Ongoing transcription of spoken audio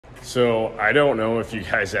So I don't know if you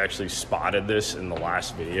guys actually spotted this in the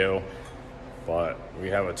last video, but we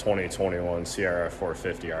have a 2021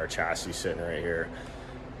 CRF450R chassis sitting right here.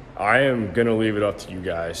 I am gonna leave it up to you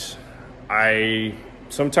guys. I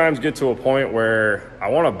sometimes get to a point where I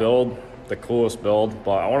wanna build the coolest build,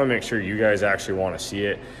 but I wanna make sure you guys actually wanna see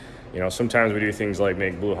it. You know, sometimes we do things like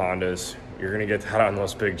make blue Hondas. You're gonna get that on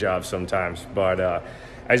those big jobs sometimes. But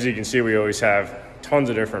as you can see, we always have tons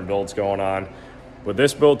of different builds going on. But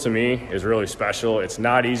this build to me is really special. It's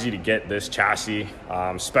not easy to get this chassis,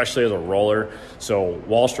 especially as a roller. So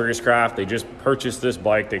Walsh Racecraft, they just purchased this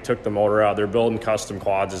bike. They took the motor out. They're building custom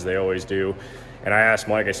quads as they always do. And I asked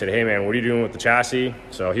Mike, I said, hey man, what are you doing with the chassis?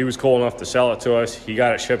 So he was cool enough to sell it to us. He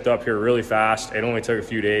got it shipped up here really fast. It only took a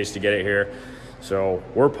few days to get it here. So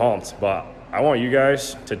we're pumped, but I want you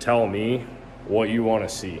guys to tell me what you want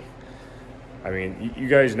to see. I mean, you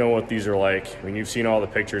guys know what these are like. I mean, you've seen all the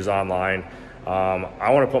pictures online.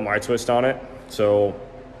 I want to put my twist on it. So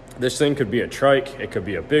this thing could be a trike, it could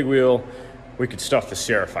be a big wheel. We could stuff the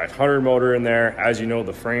CR500 motor in there. As you know,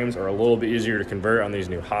 the frames are a little bit easier to convert on these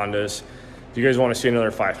new Hondas. If you guys want to see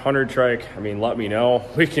another 500 trike, I mean, let me know.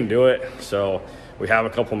 We can do it. So we have a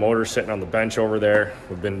couple motors sitting on the bench over there.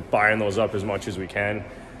 We've been buying those up as much as we can.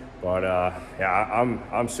 But yeah,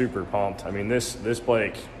 I'm super pumped. I mean, this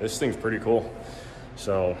bike, this thing's pretty cool.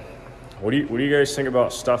 So what do you guys think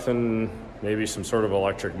about stuffing maybe some sort of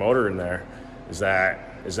electric motor in there? Is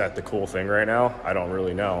that the cool thing right now? I don't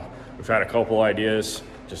really know. We've had a couple ideas.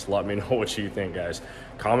 Just let me know what you think, guys.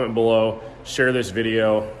 Comment below, share this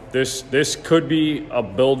video. This could be a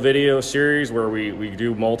build video series where we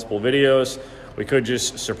do multiple videos. We could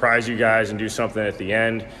just surprise you guys and do something at the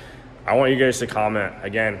end. I want you guys to comment.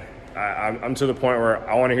 Again, I'm to the point where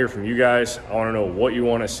I want to hear from you guys. I want to know what you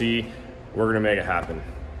want to see. We're going to make it happen.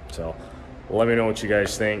 So let me know what you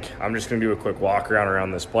guys think. I'm just going to do a quick walk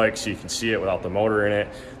around this bike so you can see it without the motor in it.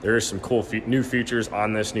 There is some cool new features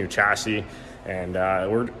on this new chassis, and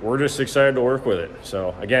we're just excited to work with it.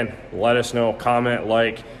 So again, let us know, comment,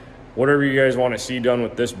 like, whatever you guys want to see done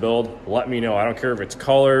with this build, let me know. I don't care if it's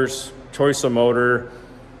colors, choice of motor.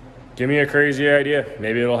 Give me a crazy idea.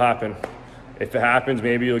 Maybe it'll happen. If it happens,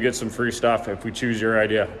 maybe you'll get some free stuff if we choose your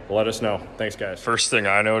idea. Let us know. Thanks, guys. First thing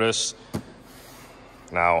I noticed,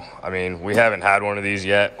 now, I mean, we haven't had one of these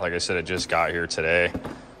yet. Like I said, it just got here today.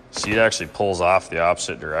 See, it actually pulls off the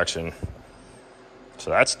opposite direction.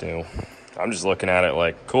 So that's new. I'm just looking at it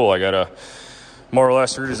like, cool, I got to more or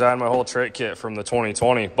less redesign my whole trike kit from the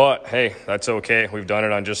 2020. But hey, that's okay. We've done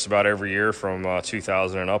it on just about every year from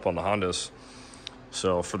 2000 and up on the Hondas.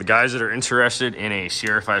 So for the guys that are interested in a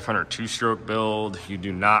CR500 two-stroke build, you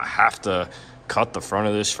do not have to cut the front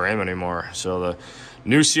of this frame anymore. So the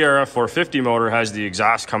new CRF450 motor has the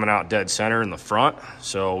exhaust coming out dead center in the front.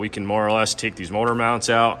 So we can more or less take these motor mounts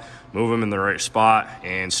out, move them in the right spot,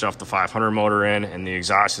 and stuff the 500 motor in, and the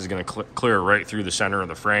exhaust is going to clear right through the center of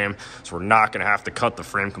the frame. So we're not going to have to cut the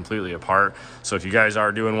frame completely apart. So if you guys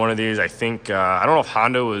are doing one of these, I think, I don't know if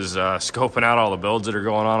Honda was scoping out all the builds that are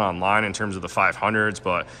going on online in terms of the 500s,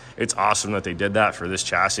 but it's awesome that they did that for this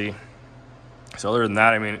chassis. So other than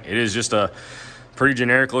that, I mean, it is just a pretty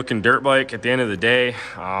generic looking dirt bike at the end of the day.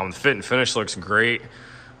 The fit and finish looks great.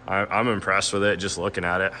 I'm impressed with it just looking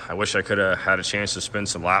at it. I wish I could have had a chance to spin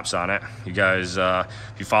some laps on it. You guys, if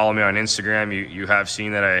you follow me on Instagram, you have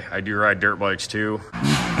seen that I do ride dirt bikes too.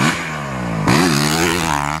 I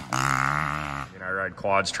ride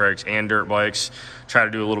quads, trikes, and dirt bikes. Try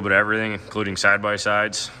to do a little bit of everything, including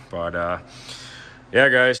side-by-sides. But yeah,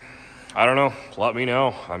 guys, I don't know. Let me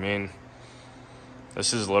know. I mean,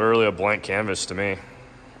 this is literally a blank canvas to me.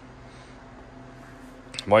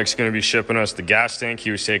 Mike's going to be shipping us the gas tank.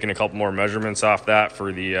 He was taking a couple more measurements off that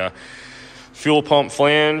for the fuel pump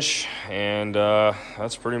flange, and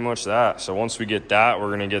that's pretty much that. So once we get that,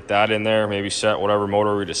 we're going to get that in there, maybe set whatever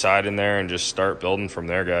motor we decide in there, and just start building from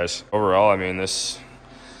there, guys. Overall, I mean, this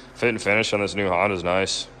fit and finish on this new Honda is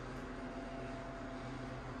nice.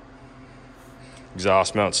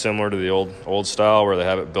 Exhaust mount similar to the old style where they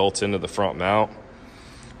have it built into the front mount.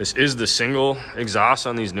 This is the single exhaust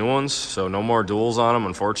on these new ones, so no more duals on them,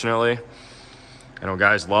 unfortunately. I know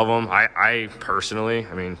guys love them. I personally,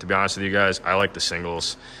 I mean, to be honest with you guys, I like the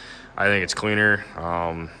singles. I think it's cleaner.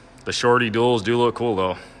 The shorty duals do look cool,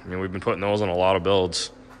 though. I mean, we've been putting those on a lot of builds.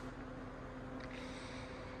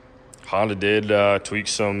 Honda did tweak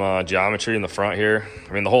some geometry in the front here.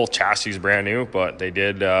 I mean, the whole chassis is brand new, but they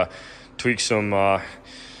did tweak some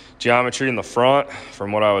geometry in the front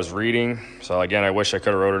from what I was reading. So again, I wish I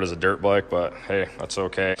could have rode it as a dirt bike, but hey, that's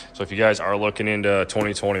okay. So if you guys are looking into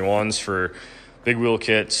 2021s for big wheel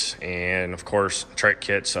kits and of course trike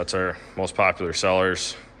kits, that's our most popular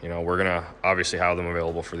sellers. you know, we're gonna obviously have them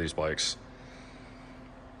available for these bikes.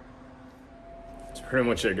 That's pretty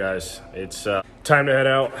much it, guys. It's time to head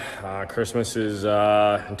out. Christmas is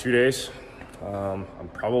in 2 days. I'm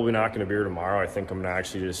probably not gonna be here tomorrow. I think I'm gonna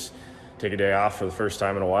actually just take a day off for the first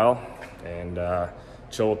time in a while and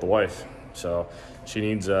chill with the wife. So she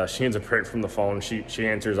needs a break from the phone. She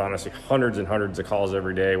answers honestly hundreds and hundreds of calls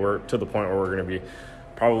every day. We're to the point where we're gonna be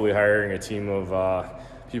probably hiring a team of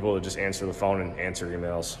people to just answer the phone and answer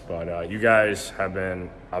emails. But you guys have been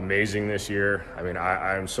amazing this year. I mean,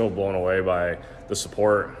 I'm so blown away by the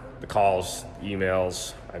support, the calls,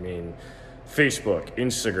 emails. I mean, Facebook,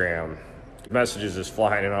 Instagram, messages is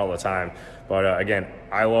flying in all the time. But again,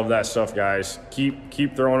 I love that stuff, guys.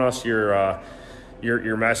 Keep throwing us your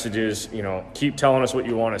messages. You know, keep telling us what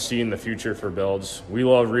you want to see in the future for builds. We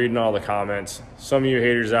love reading all the comments. Some of you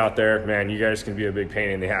haters out there, man, you guys can be a big pain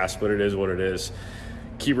in the ass, but it is what it is.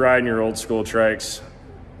 Keep riding your old school trikes.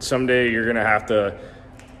 Someday you're gonna have to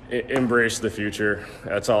embrace the future.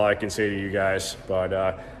 That's all I can say to you guys. But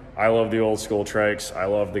I love the old school trikes. I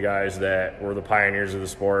love the guys that were the pioneers of the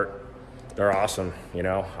sport. They're awesome. You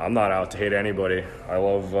know, I'm not out to hate anybody. I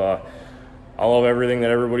love everything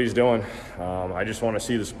that everybody's doing. I just want to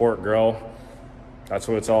see the sport grow. That's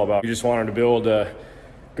what it's all about. We just wanted to be able to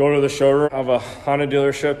go to the showroom of a Honda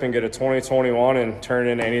dealership and get a 2021 and turn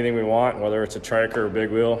in anything we want, whether it's a trike or a big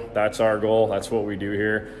wheel. That's our goal. That's what we do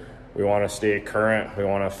here. We want to stay current. We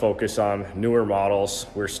want to focus on newer models.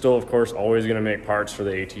 We're still, of course, always going to make parts for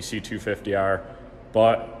the ATC 250R,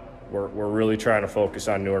 but we're really trying to focus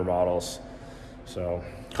on newer models. So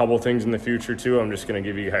a couple of things in the future too. I'm just going to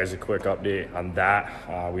give you guys a quick update on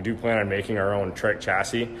that. We do plan on making our own trike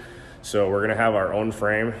chassis. So we're going to have our own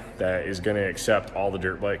frame that is going to accept all the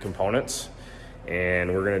dirt bike components.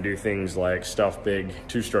 And we're going to do things like stuff big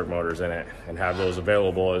two-stroke motors in it and have those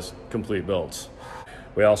available as complete builds.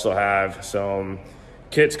 We also have some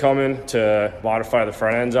kits coming to modify the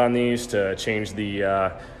front ends on these to change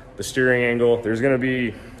the steering angle. There's gonna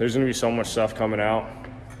be so much stuff coming out.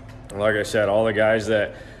 Like I said, all the guys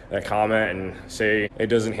that comment and say it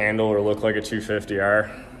doesn't handle or look like a 250R.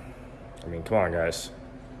 I mean, come on, guys.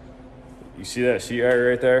 You see that seat height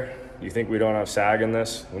right there? You think we don't have sag in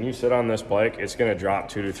this? When you sit on this bike, it's gonna drop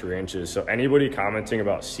 2 to 3 inches. So anybody commenting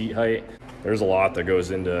about seat height, there's a lot that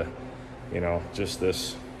goes into, you know, just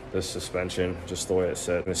this suspension, just the way it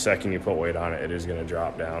sits. And the second you put weight on it, it is gonna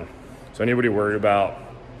drop down. So anybody worried about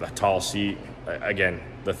a tall seat, again,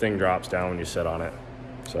 the thing drops down when you sit on it.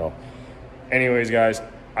 So anyways, guys,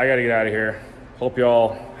 I gotta get out of here. Hope you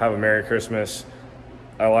all have a Merry Christmas.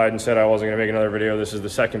 I lied and said I wasn't gonna make another video. This is the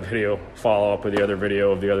second video, follow up with the other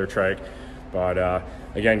video of the other trike. But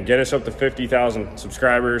again, get us up to 50,000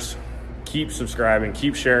 subscribers. Keep subscribing,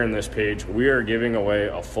 keep sharing this page. We are giving away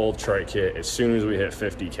a full trike kit as soon as we hit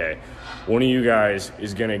 50K. One of you guys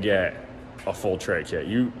is gonna get a full trike kit.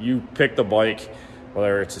 You pick the bike,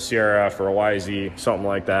 whether it's a CRF or a YZ, something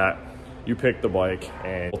like that. You pick the bike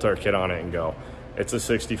and put our kit on it and go. It's a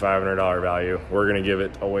 $6,500 value. We're gonna give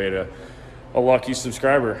it away to a lucky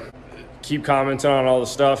subscriber. Keep commenting on all the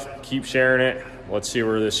stuff, keep sharing it. Let's see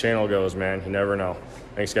where this channel goes, man. You never know.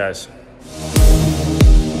 Thanks, guys.